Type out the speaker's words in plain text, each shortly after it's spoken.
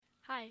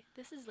Hi,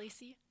 this is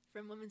Lacey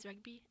from Women's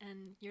Rugby,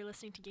 and you're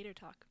listening to Gaiter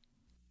Talk.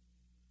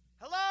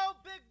 Hello,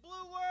 big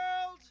blue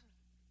world!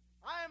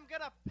 I am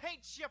gonna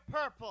paint you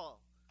purple!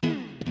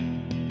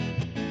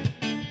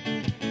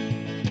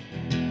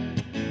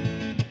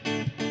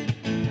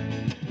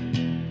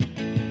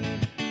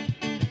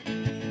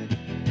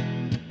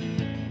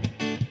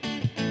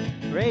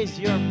 Raise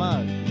your mugs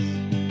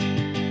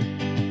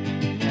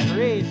and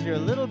raise your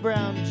little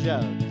brown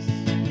jugs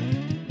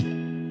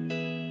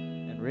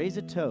and raise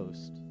a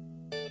toast.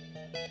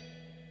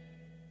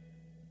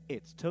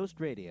 It's Toast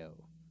Radio,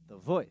 the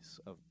voice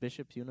of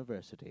Bishop's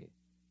University,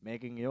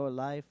 making your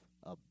life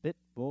a bit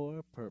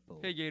more purple.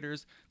 Hey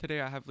Gators,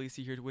 today I have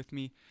Lacey here with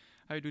me.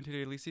 How are you doing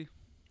today, Lacey?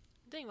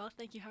 Doing well,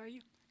 thank you. How are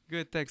you?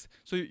 Good, thanks.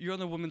 So you're on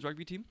the women's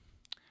rugby team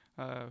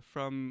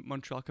from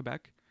Montreal,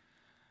 Quebec.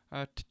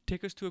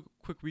 Take us to a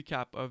quick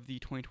recap of the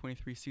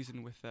 2023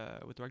 season with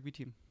the rugby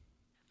team.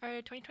 Our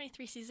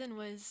 2023 season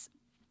was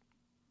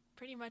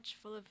pretty much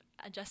full of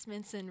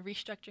adjustments and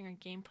restructuring our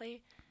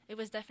gameplay. It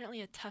was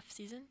definitely a tough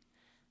season,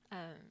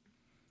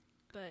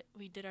 but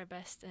we did our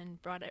best and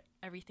brought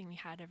everything we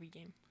had every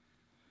game.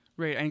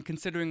 Right, and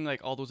considering like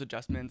all those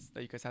adjustments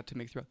that you guys had to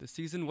make throughout the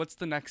season, what's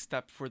the next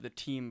step for the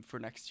team for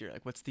next year?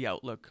 Like, what's the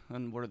outlook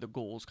and what are the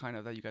goals kind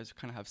of that you guys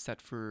kind of have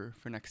set for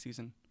next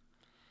season?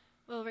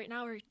 Well, right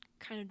now we're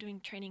kind of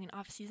doing training in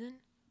off-season.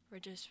 We're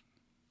just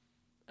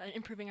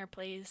improving our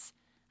plays,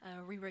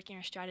 reworking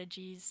our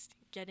strategies,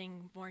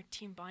 getting more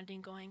team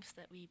bonding going so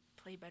that we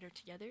play better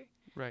together.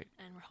 Right.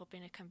 And we're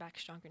hoping to come back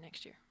stronger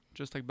next year.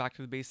 Just like back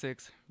to the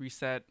basics,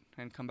 reset,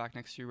 and come back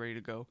next year ready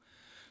to go.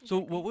 Exactly. So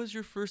what was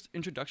your first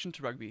introduction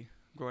to rugby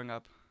growing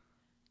up?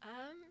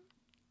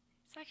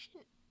 It's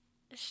actually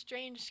a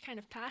strange kind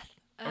of path.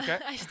 Okay.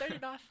 I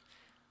started off,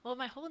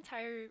 my whole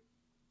entire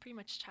pretty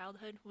much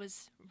childhood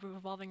was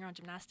revolving around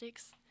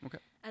gymnastics. Okay.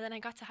 And then I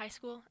got to high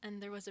school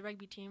and there was a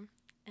rugby team,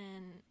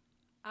 and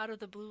out of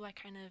the blue I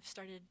kind of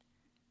started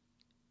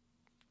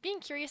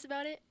being curious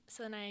about it.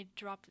 So then I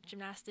dropped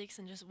gymnastics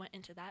and just went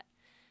into that.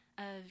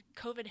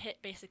 COVID hit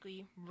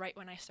basically right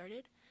when I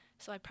started,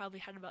 so I probably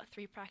had about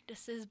 3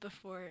 practices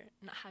before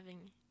not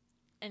having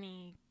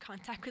any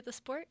contact with the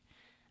sport.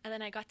 And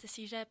then I got to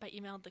CEGEP, I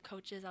emailed the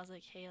coaches, I was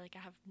like, hey, like I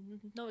have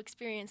no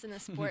experience in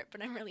this sport,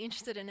 but I'm really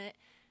interested in it.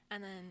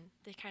 And then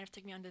they kind of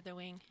took me under their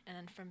wing, and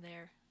then from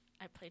there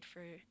I played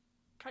for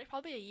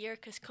probably a year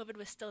because COVID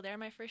was still there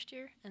my first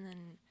year, and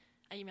then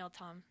I emailed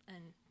Tom,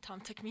 and Tom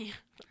took me.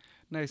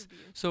 Nice.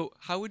 So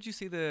how would you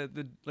say the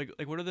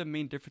what are the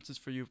main differences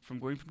for you from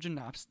going from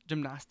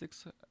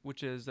gymnastics,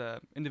 which is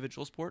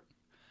individual sport,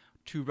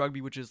 to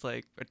rugby, which is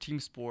like a team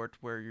sport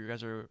where you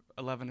guys are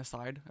 11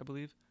 aside, I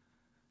believe?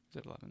 Is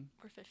it 11?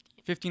 Or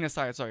 15. 15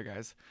 aside, sorry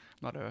guys.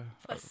 Not a...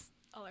 Plus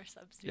all our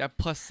subs. Yeah,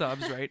 plus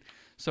subs, right?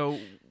 So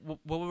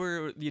what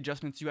were the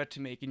adjustments you had to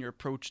make in your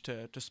approach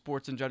to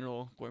sports in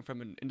general, going from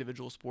an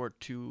individual sport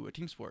to a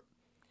team sport?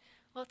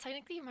 Well,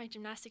 technically my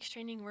gymnastics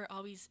training, we're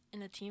always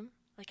in a team.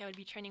 Like I would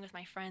be training with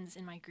my friends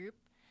in my group.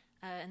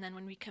 And then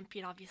when we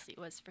compete, obviously it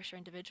was for sure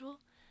individual.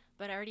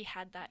 But I already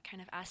had that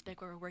kind of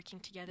aspect where we're working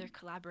together,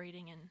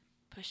 collaborating and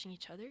pushing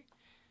each other.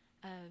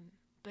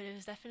 But it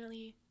was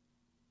definitely,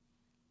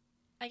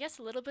 I guess,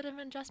 a little bit of an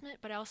adjustment,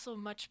 but I also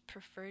much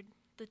preferred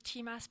the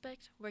team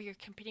aspect where you're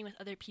competing with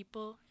other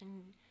people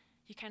and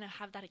you kind of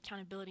have that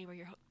accountability where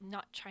you're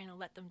not trying to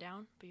let them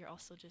down, but you're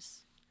also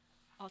just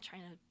all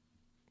trying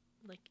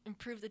to like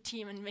improve the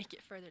team and make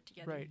it further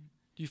together. Right.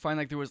 Do you find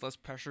like there was less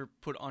pressure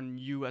put on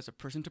you as a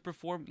person to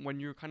perform when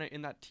you're kind of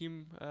in that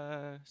team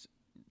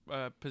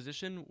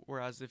position,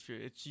 whereas if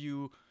it's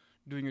you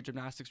doing your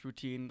gymnastics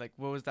routine, like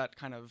what was that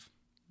kind of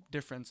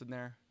difference in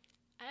there?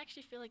 I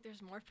actually feel like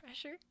there's more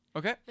pressure.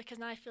 Okay. Because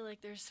now I feel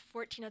like there's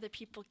 14 other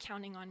people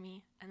counting on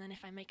me, and then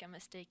if I make a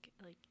mistake,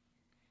 like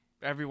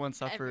everyone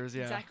suffers.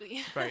 Yeah.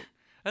 Exactly. Right.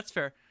 That's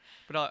fair.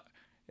 But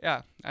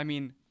yeah, I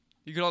mean,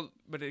 you could all,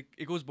 but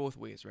it goes both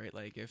ways, right?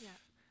 Like if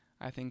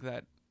I think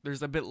that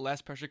there's a bit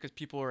less pressure because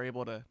people are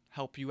able to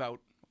help you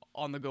out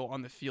on the go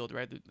on the field,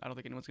 right? I don't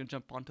think anyone's gonna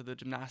jump onto the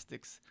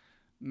gymnastics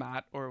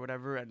mat or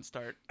whatever and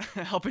start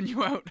helping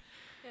you out.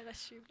 Yeah,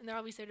 that's true. And they're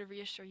always there to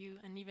reassure you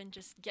and even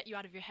just get you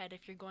out of your head.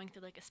 If you're going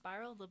through like a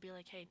spiral, they'll be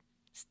like, hey,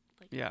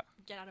 get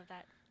out of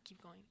that,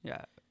 keep going.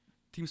 Yeah.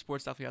 Team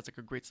sports definitely has like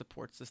a great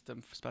support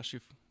system,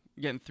 especially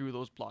getting through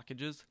those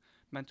blockages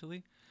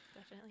mentally.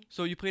 Definitely.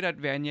 So you played at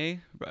Vanier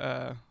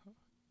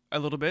a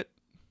little bit.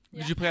 Yeah.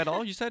 Did you play at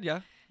all? You said,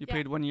 yeah. You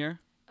played 1 year.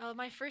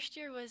 My first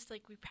year was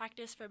like we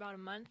practiced for about a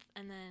month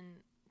and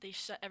then they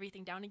shut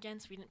everything down again,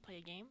 so we didn't play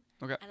a game.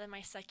 Okay. And then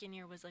my second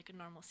year was like a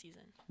normal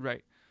season.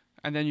 Right.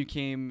 And then you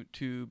came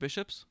to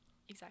Bishop's?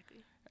 Exactly.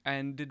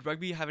 And did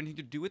rugby have anything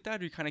to do with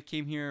that? Or you kind of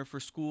came here for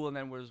school and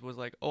then was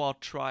like, oh, I'll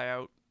try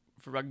out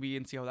for rugby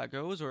and see how that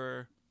goes?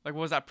 Or like,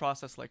 what was that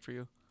process like for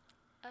you?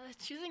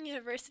 Choosing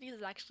universities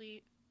is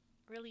actually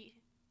a really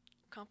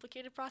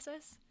complicated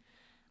process.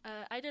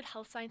 I did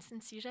health science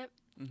in CEGEP,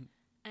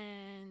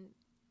 and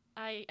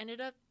I ended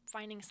up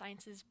finding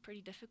sciences pretty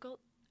difficult,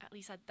 at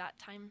least at that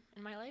time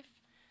in my life.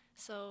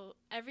 So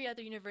every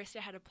other university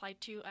I had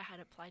applied to, I had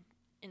applied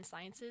in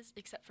sciences,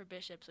 except for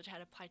Bishops, which I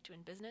had applied to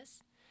in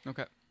business.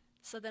 Okay.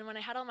 So then when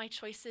I had all my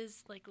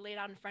choices like laid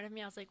out in front of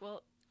me, I was like,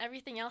 well,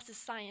 everything else is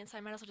science. I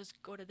might as well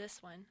just go to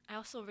this one. I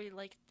also really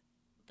liked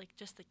like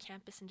just the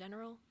campus in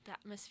general, the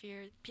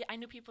atmosphere. I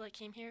knew people that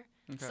came here.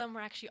 Okay. Some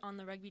were actually on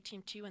the rugby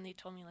team too, and they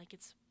told me like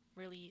it's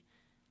really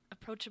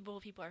approachable.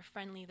 People are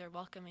friendly. They're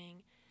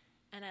welcoming.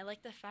 And I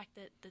like the fact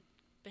that the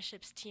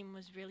Bishops team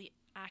was really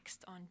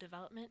axed on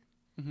development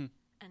Mm-hmm.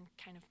 and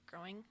kind of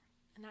growing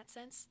in that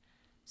sense.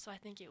 So I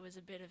think it was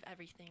a bit of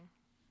everything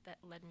that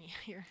led me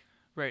here.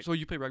 Right. So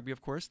you play rugby,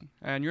 of course,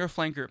 and you're a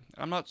flanker.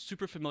 I'm not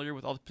super familiar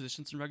with all the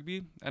positions in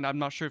rugby, and I'm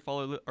not sure if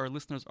all our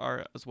listeners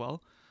are as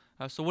well.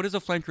 So what is a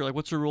flanker? Like,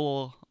 what's your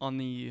role on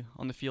the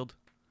field?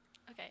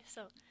 Okay,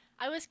 so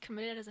I was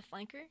committed as a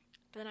flanker,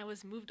 but then I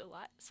was moved a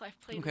lot. So I've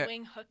played Okay.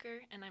 wing,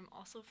 hooker, and I'm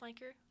also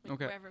flanker, like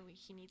Okay. wherever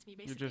he needs me,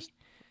 basically. You're just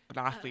an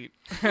athlete.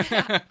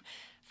 Yeah.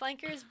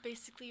 Flanker is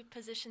basically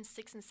positions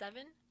 6 and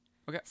 7.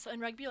 Okay. So in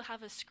rugby, you'll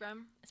have a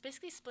scrum. It's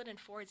basically split in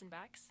forwards and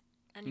backs,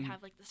 and you Mhm.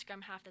 have like the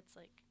scrum half that's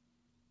like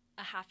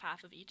a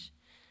half of each.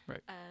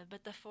 Right.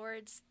 But the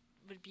forwards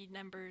would be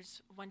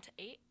numbers 1 to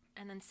 8,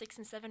 and then 6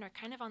 and 7 are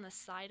kind of on the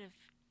side of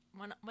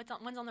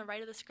one's on the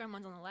right of the scrum,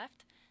 one's on the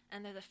left,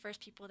 and they're the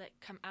first people that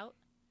come out,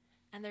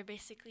 and they're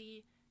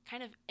basically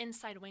kind of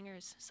inside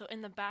wingers. So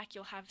in the back,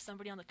 you'll have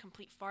somebody on the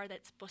complete far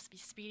that's supposed to be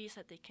speedy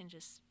so that they can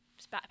just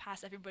spat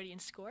past everybody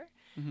and score.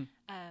 Mhm.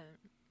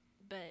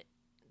 But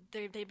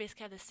they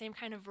basically have the same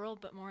kind of role,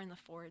 but more in the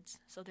forwards.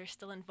 So they're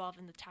still involved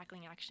in the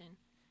tackling action,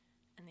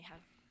 and they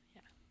have,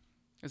 yeah.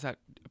 Is that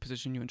a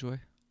position you enjoy?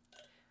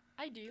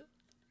 I do.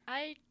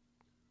 I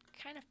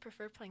kind of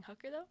prefer playing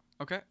hooker though,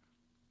 Okay.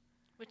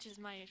 which is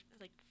my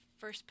like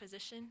first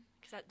position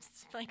because that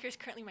flanker is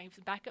currently my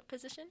backup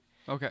position.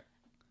 Okay.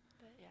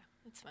 But yeah,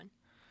 it's fun.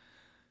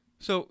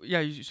 So yeah,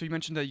 you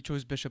mentioned that you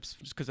chose Bishops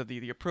just because of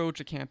the approach,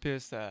 the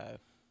campus, kind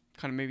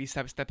of maybe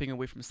stepping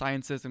away from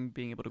sciences and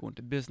being able to go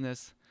into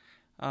business.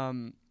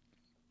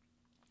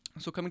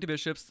 So coming to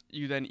Bishops,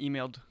 you then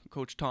emailed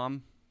Coach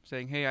Tom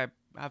saying, "Hey, I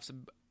have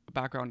some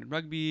background in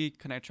rugby.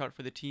 Can I try out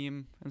for the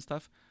team and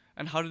stuff?"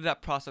 And how did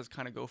that process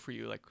kind of go for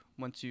you? Like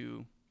once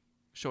you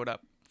showed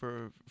up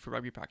for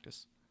rugby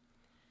practice.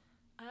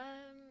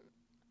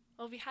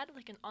 Well, we had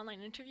like an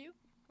online interview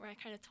where I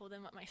kind of told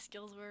him what my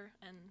skills were,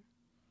 and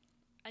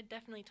I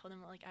definitely told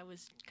him like I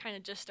was kind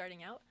of just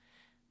starting out,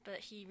 but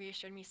he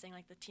reassured me saying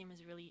like the team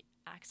is really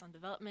axed on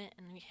development,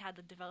 and we had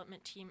the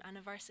development team and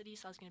a varsity,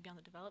 so I was going to be on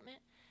the development.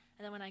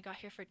 And then when I got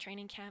here for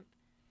training camp,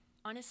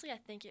 honestly, I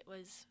think it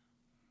was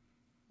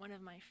one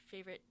of my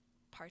favorite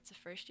parts of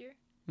first year.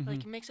 Mm-hmm.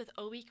 Like mixed with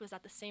O week was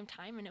at the same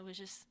time, and it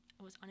was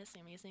honestly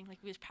amazing. Like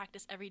we would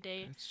practice every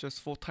day. It's just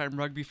full-time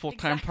rugby,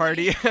 full-time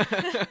Exactly.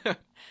 party.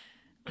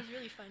 It was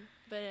really fun,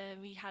 but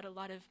we had a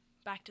lot of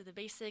back to the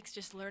basics,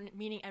 just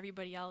meeting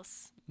everybody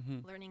else,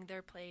 Mm-hmm. learning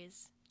their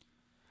plays.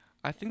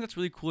 I think that's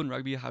really cool in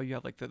rugby how you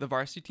have like the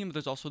varsity team, but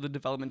there's also the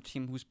development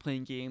team who's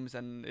playing games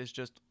and is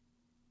just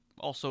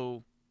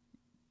also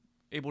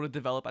able to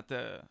develop at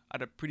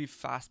a pretty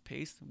fast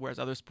pace. Whereas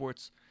other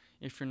sports,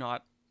 if you're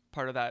not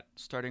part of that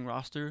starting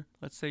roster,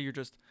 let's say you're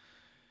just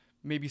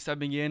maybe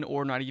subbing in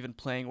or not even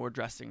playing or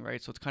dressing,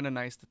 right? So it's kind of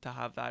nice to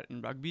have that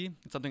in rugby.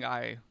 It's something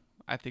I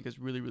think is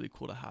really, really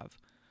cool to have.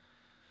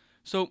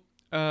 So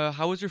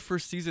how was your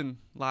first season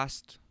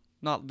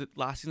not the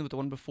last season, but the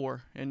one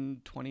before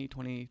in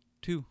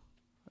 2022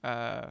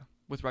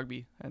 with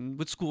rugby and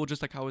with school?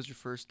 Just like how was your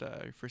first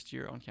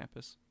year on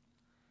campus?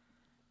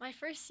 My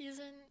first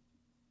season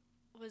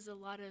was a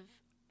lot of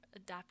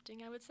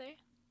adapting, I would say.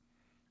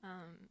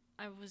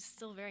 I was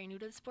still very new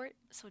to the sport,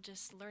 so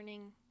just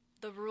learning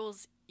the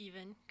rules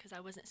even, because I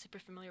wasn't super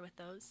familiar with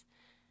those,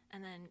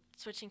 and then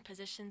switching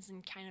positions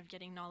and kind of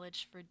getting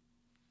knowledge for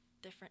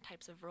different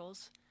types of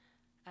roles.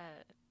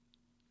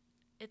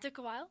 It took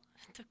a while.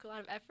 It took a lot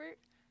of effort,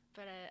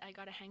 but I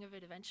got a hang of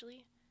it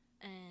eventually.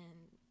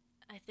 And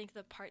I think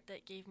the part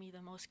that gave me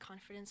the most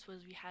confidence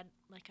was we had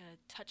like a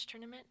touch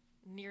tournament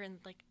near in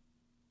like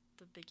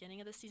the beginning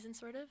of the season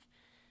sort of.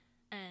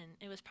 And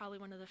it was probably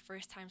one of the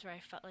first times where I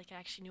felt like I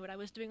actually knew what I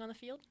was doing on the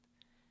field.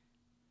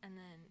 And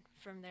then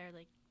from there,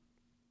 like,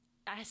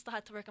 I still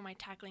had to work on my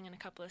tackling and a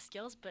couple of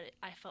skills, but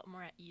I felt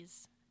more at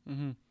ease.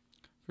 Mm-hmm.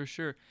 For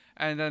sure.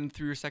 And then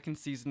through your second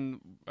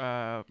season,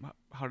 how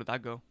did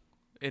that go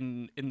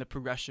in the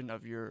progression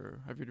of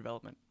your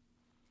development?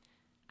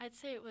 I'd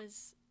say it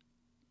was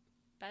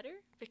better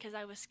because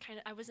I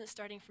wasn't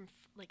starting from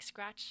like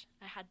scratch.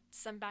 I had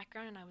some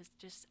background and I was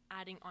just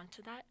adding on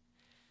to that.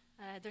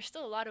 There's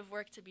still a lot of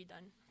work to be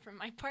done from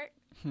my part,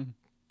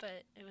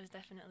 but it was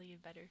definitely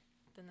better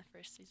than the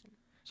first season.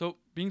 So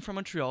being from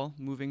Montreal,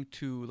 moving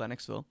to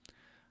Lennoxville,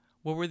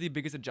 what were the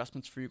biggest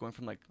adjustments for you going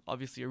from like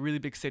obviously a really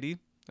big city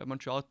of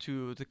Montreal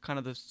to the kind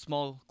of the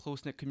small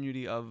close-knit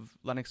community of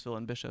Lennoxville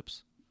and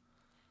Bishops?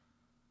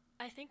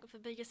 I think the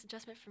biggest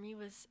adjustment for me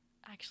was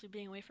actually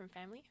being away from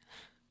family.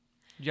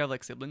 Do you have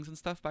like siblings and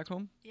stuff back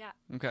home? Yeah.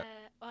 Okay.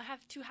 Well, I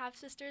have 2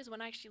 half-sisters.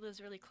 One actually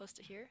lives really close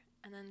to here,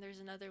 and then there's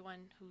another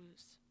one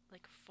who's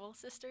like full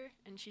sister,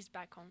 and she's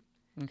back home.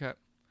 Okay.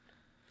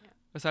 Yeah.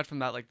 aside from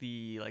that, like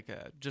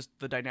just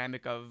the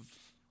dynamic of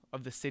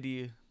the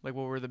city, like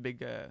what were the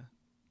big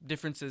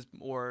differences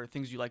or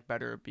things you like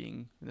better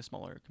being in a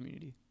smaller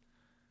community?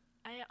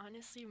 I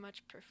honestly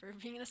much prefer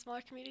being in a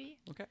smaller community.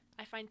 Okay.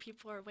 I find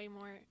people are way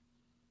more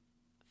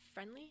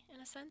friendly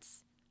in a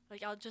sense.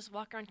 Like I'll just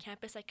walk around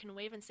campus, I can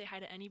wave and say hi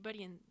to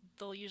anybody and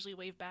they'll usually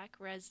wave back.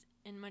 Whereas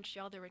in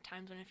Montreal there were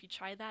times when if you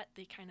try that,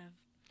 they kind of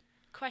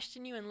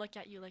question you and look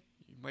at you like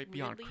You might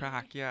be weirdly. on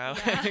crack, yeah.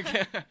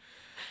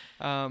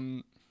 Yeah.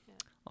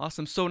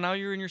 Awesome. So now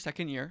you're in your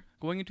second year.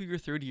 Going into your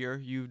third year,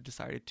 you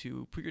decided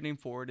to put your name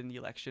forward in the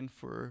election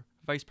for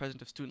Vice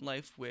President of Student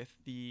Life with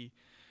the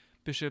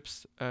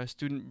Bishop's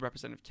Student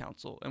Representative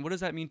Council. And what does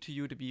that mean to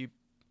you to be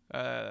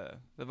the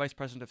Vice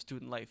President of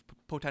Student Life,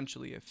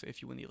 potentially,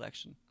 if you win the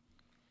election?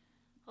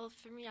 Well,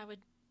 for me,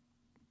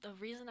 the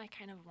reason I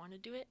kind of want to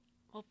do it,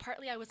 well,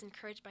 partly I was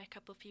encouraged by a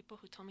couple of people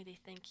who told me they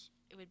think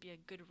it would be a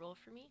good role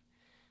for me.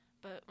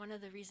 But one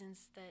of the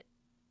reasons that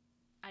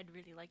I'd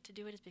really like to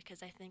do it is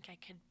because I think I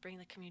could bring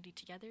the community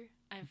together.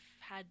 I've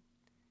had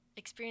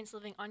experience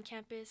living on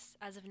campus.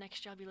 As of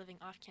next year, I'll be living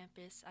off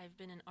campus. I've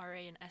been an RA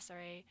and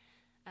SRA.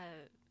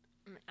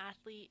 I'm an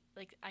athlete.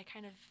 Like, I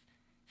kind of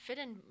fit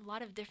in a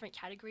lot of different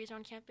categories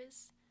on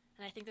campus.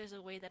 And I think there's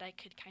a way that I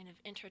could kind of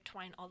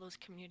intertwine all those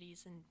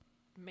communities and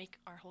make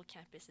our whole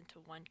campus into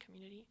one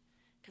community.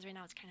 Because right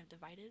now it's kind of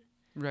divided.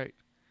 Right.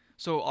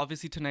 So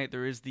obviously tonight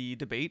there is the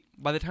debate.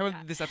 By the time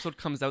this episode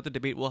comes out, the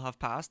debate will have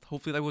passed.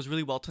 Hopefully that goes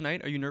really well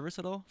tonight. Are you nervous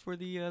at all for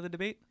the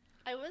debate?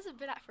 I was a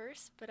bit at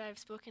first, but I've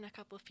spoken to a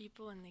couple of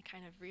people and they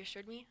kind of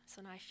reassured me.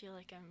 So now I feel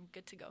like I'm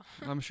good to go.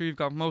 I'm sure you've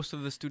got most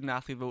of the student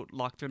athlete vote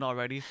locked in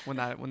already when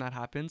that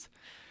happens.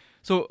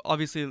 So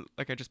obviously,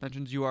 like I just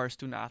mentioned, you are a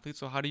student athlete.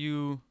 So how do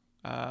you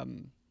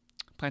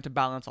plan to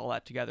balance all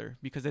that together?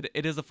 Because it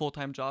is a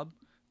full-time job,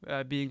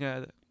 being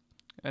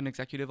an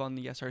executive on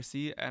the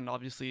SRC, and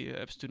obviously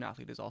a student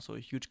athlete is also a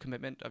huge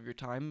commitment of your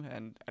time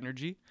and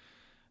energy.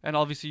 And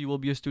obviously you will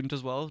be a student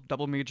as well,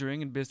 double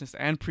majoring in business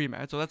and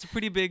pre-med. So that's a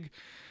pretty big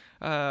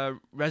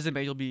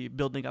resume you'll be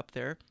building up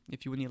there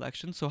if you win the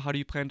election. So how do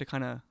you plan to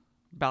kind of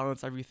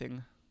balance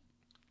everything?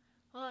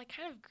 Well, I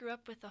kind of grew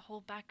up with a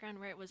whole background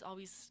where it was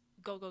always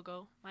go, go,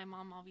 go. My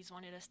mom always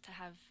wanted us to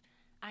have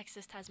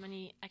access to as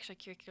many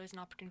extracurriculars and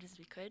opportunities as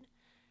we could.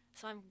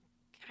 So I'm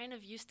kind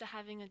of used to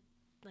having a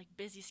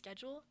busy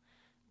schedule,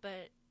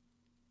 but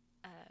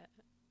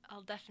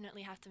I'll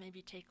definitely have to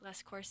maybe take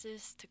less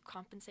courses to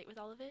compensate with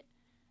all of it.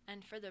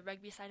 And for the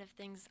rugby side of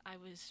things, I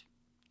was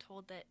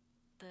told that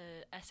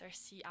the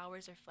SRC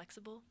hours are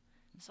flexible,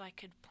 so I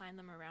could plan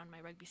them around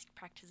my rugby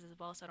practices as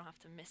well, so I don't have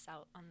to miss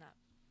out on that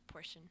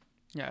portion.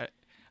 Yeah,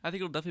 I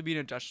think it'll definitely be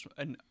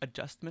an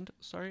adjustment.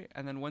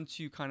 And then once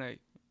you kind of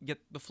get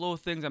the flow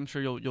of things, I'm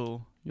sure you'll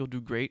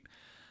do great.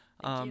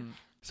 Thank you.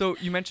 So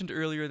you mentioned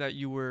earlier that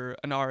you were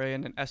an RA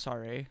and an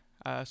SRA.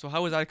 So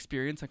how was that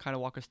experience? And kind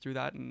of walk us through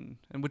that, and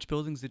which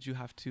buildings did you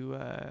have to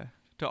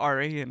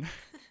RA in?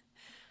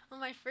 Well,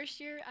 my first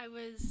year, I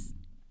was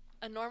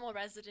a normal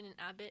resident in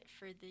Abbott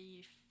for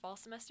the fall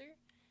semester,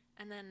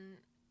 and then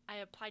I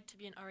applied to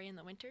be an RA in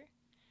the winter,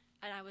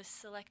 and I was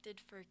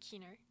selected for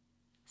Keener.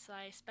 So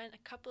I spent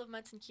a couple of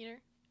months in Keener,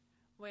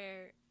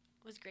 where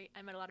it was great.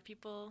 I met a lot of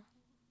people,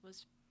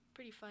 was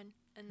pretty fun,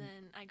 and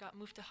then I got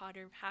moved to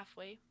Hodder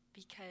halfway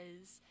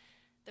because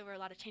there were a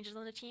lot of changes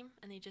on the team,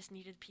 and they just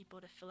needed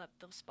people to fill up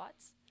those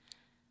spots.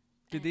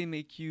 Did they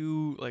make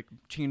you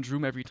change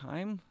room every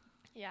time?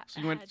 Yeah.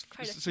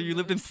 So you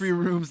lived in 3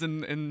 rooms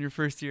in your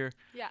first year.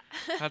 Yeah.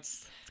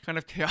 It's kind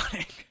of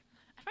chaotic.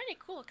 I find it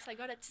cool because I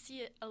got to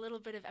see a little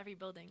bit of every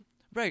building.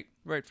 Right,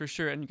 for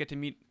sure, and you get to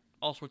meet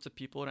all sorts of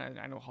people, and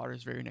I know Hodder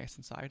is very nice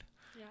inside.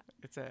 Yeah.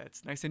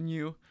 It's nice and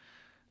new.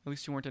 At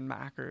least you weren't in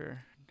Mac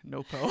or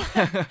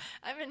Nopo.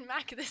 I'm in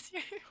Mac this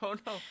year. Oh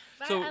no!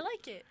 But So I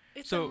like it.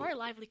 It's a more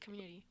lively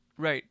community.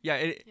 Right. Yeah.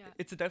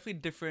 It's a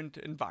definitely different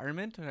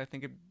environment, and I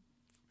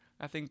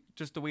think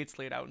just the way it's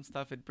laid out and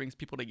stuff, it brings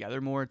people together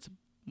more. It's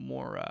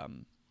more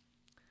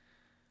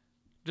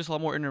just a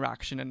lot more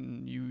interaction,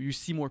 and you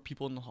see more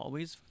people in the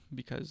hallways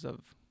because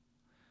of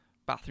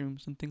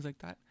bathrooms and things like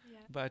that. Yeah.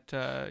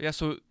 But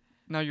so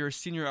now you're a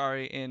senior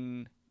RA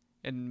in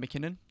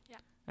McKinnon. Yeah.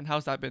 And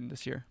how's that been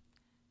this year?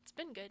 It's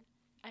been good.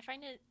 I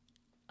find it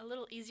a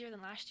little easier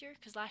than last year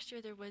because last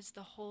year there was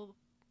the whole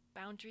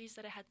boundaries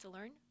that I had to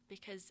learn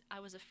because I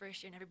was a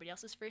first year and everybody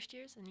else was first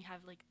years, and you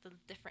have the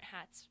different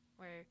hats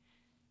where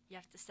you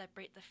have to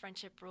separate the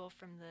friendship role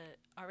from the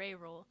RA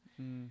role.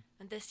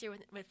 And this year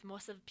with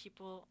most of the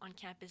people on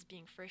campus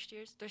being first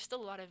years, there's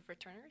still a lot of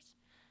returners,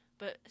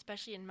 but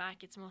especially in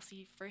Mac it's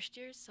mostly first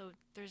years, so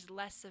there's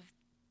less of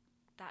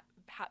that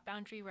hat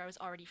boundary where I was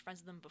already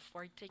friends with them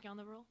before taking on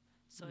the role.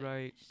 So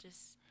right. It's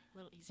just a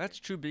little easier. That's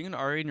true. Being an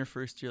RA in your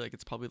first year,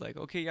 it's probably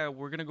okay, yeah,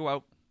 we're gonna go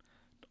out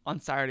on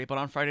Saturday, but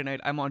on Friday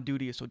night I'm on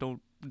duty, so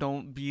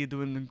don't be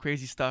doing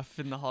crazy stuff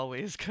in the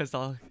hallways because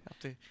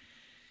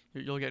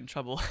you'll get in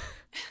trouble.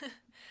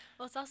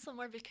 Well, it's also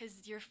more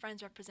because your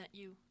friends represent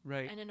you.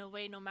 Right. And in a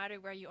way, no matter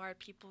where you are,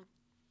 people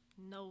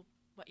know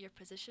what your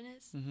position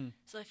is. Mm-hmm.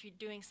 So if you're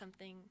doing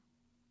something,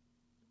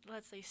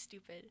 let's say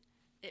stupid,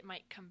 it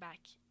might come back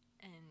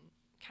and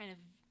kind of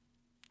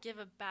give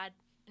a bad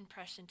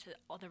impression to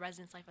all the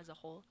residence life as a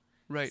whole.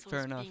 Right, so fair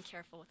just enough. being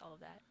careful with all of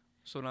that.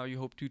 So now you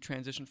hope to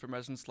transition from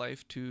residence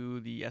life to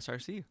the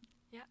SRC.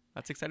 Yeah.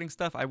 That's exciting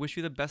stuff. I wish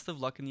you the best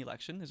of luck in the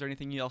election. Is there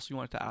anything else you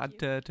wanted to add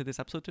to this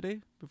episode today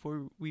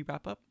before we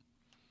wrap up?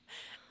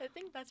 I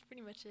think that's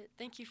pretty much it.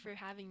 Thank you for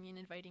having me and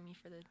inviting me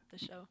for the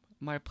show.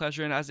 My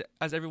pleasure. And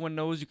as everyone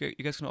knows, you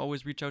guys can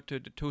always reach out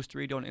to Toast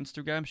Radio on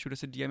Instagram. Shoot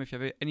us a DM if you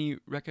have any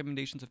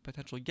recommendations of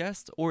potential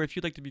guests, or if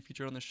you'd like to be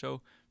featured on the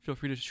show, feel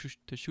free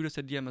to shoot us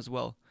a DM as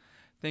well.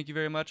 Thank you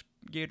very much,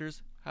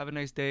 Gators. Have a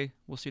nice day.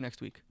 We'll see you next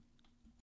week.